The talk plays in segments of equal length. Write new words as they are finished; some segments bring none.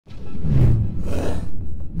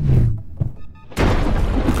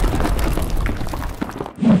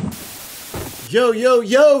Yo,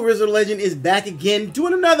 Rizzothelegend is back again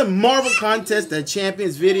doing another Marvel Contest at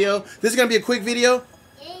Champions video. This is going to be a quick video,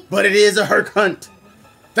 but it is a Herc hunt.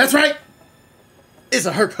 That's right. It's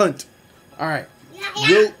a Herc hunt. All right.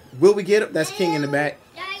 Will we get him? That's King in the back.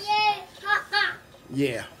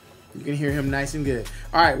 Yeah. You can hear him nice and good.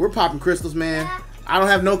 All right. We're popping crystals, man. I don't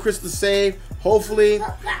have no crystals saved. Hopefully,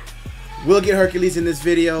 we'll get Hercules in this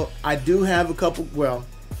video. I do have a couple, well,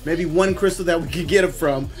 maybe one crystal that we could get him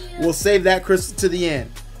from. We'll save that crystal to the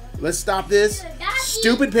end. Let's stop this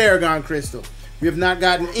stupid Paragon crystal. We have not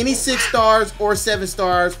gotten any 6 stars or 7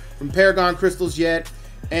 stars from Paragon crystals yet,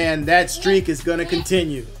 and that streak is going to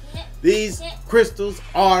continue. These crystals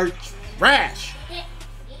are trash.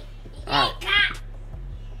 All right.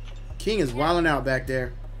 King is wilding out back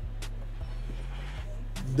there.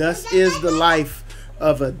 Thus is the life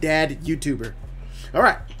of a dad YouTuber. All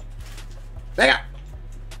right. Back up.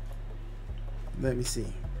 Let me see.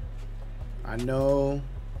 I know.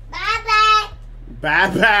 Bye-bye.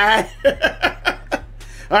 Bye-bye.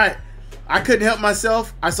 All right. I couldn't help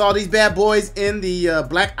myself. I saw these bad boys in the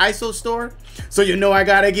Black ISO store. So you know I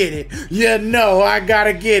gotta get it. You know I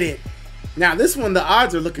gotta get it. Now this one, the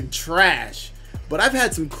odds are looking trash. But I've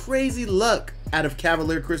had some crazy luck out of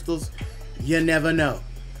Cavalier crystals. You never know.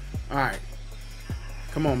 All right.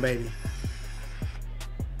 Come on, baby.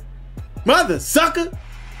 Mother sucker.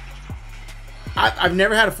 I've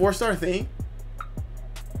never had a 4-star thing.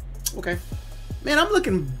 Okay. Man, I'm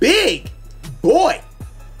looking big. Boy.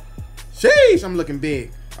 Sheesh, I'm looking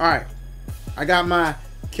big. All right. I got my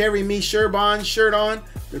Carry Me Sherbon shirt on.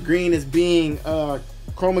 The green is being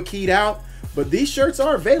chroma keyed out. But these shirts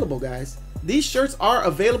are available, guys. These shirts are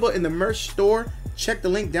available in the merch store. Check the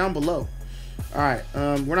link down below. All right.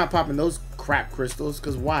 We're not popping those crap crystals,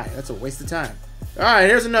 because why? That's a waste of time. All right.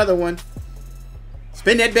 Here's another one.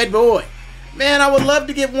 Spin that bad boy. Man, I would love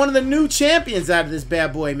to get one of the new champions out of this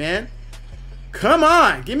bad boy, man. Come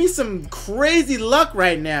on. Give me some crazy luck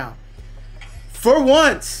right now. For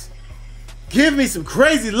once. Give me some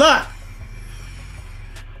crazy luck.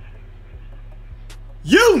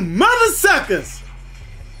 You mother suckers.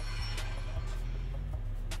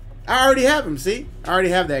 I already have him, see? I already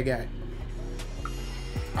have that guy.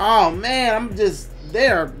 Oh, man. I'm just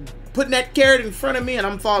there putting that carrot in front of me, and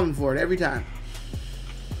I'm falling for it every time.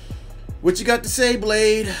 What you got to say,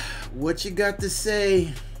 Blade? What you got to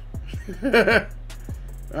say?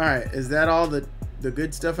 Alright, is that all the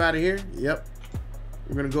good stuff out of here? Yep.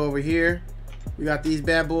 We're going to go over here. We got these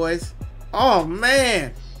bad boys. Oh,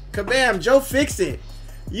 man. Kabam, Joe fix it.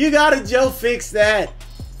 You got to Joe fix that.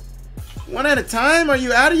 One at a time? Are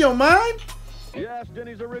you out of your mind? Yes,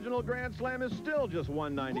 Denny's original Grand Slam is still just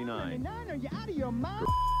 $1.99. Are you out of your mind?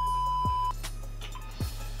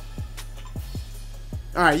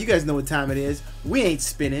 Alright, you guys know what time it is. We ain't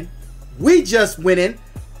spinning. We just winning.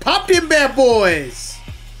 Pop them bad boys.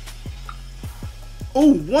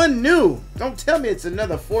 Oh, one new. Don't tell me it's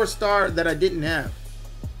another 4-star that I didn't have.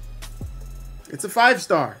 It's a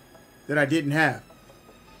 5-star that I didn't have.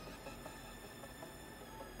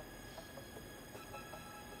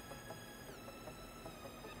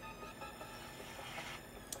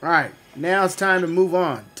 Alright, now it's time to move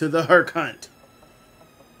on to the Herc hunt.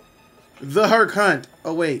 The Herc hunt.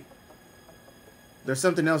 Oh, wait. There's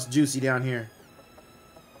something else juicy down here.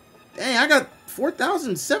 Dang, I got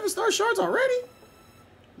 4,000 7-star shards already?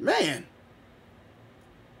 Man.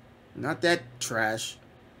 Not that trash.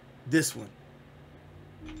 This one.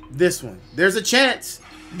 This one. There's a chance.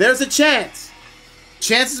 There's a chance.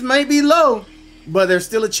 Chances may be low, but there's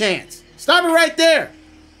still a chance. Stop it right there.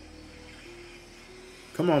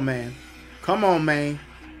 Come on, man. Come on, man.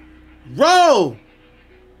 Roll!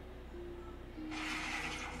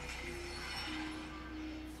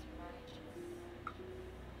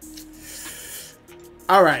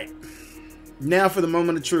 All right, now for the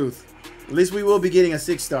moment of truth. At least we will be getting a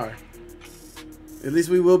 6-star. At least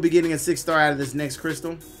we will be getting a 6-star out of this next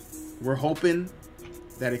crystal. We're hoping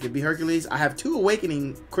that it could be Hercules. I have 2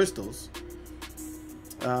 awakening crystals.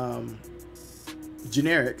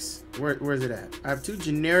 Generics. Where is it at? I have 2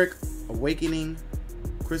 generic awakening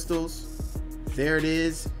crystals. There it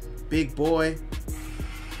is. Big boy.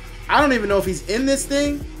 I don't even know if he's in this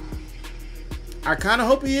thing. I kind of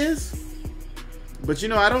hope he is. But you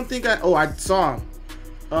know, I don't think I saw him.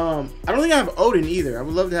 I don't think I have Odin either. I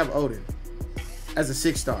would love to have Odin as a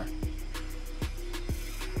 6-star.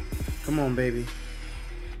 Come on, baby.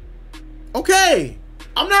 Okay.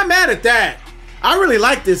 I'm not mad at that. I really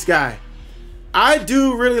like this guy. I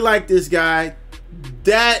do really like this guy.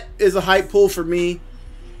 That is a hype pull for me.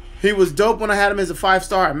 He was dope when I had him as a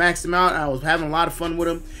 5-star. I maxed him out. I was having a lot of fun with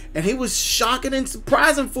him. And he was shocking and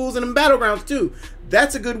surprising fools in the battlegrounds too.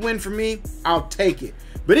 That's a good win for me. I'll take it.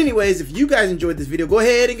 But anyways, if you guys enjoyed this video, go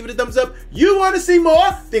ahead and give it a thumbs up. You want to see more?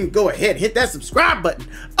 Then go ahead and hit that subscribe button.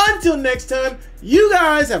 Until next time, you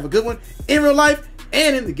guys have a good one in real life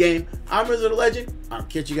and in the game. I'm Rizzothelegend. I'll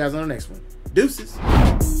catch you guys on the next one.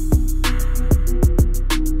 Deuces.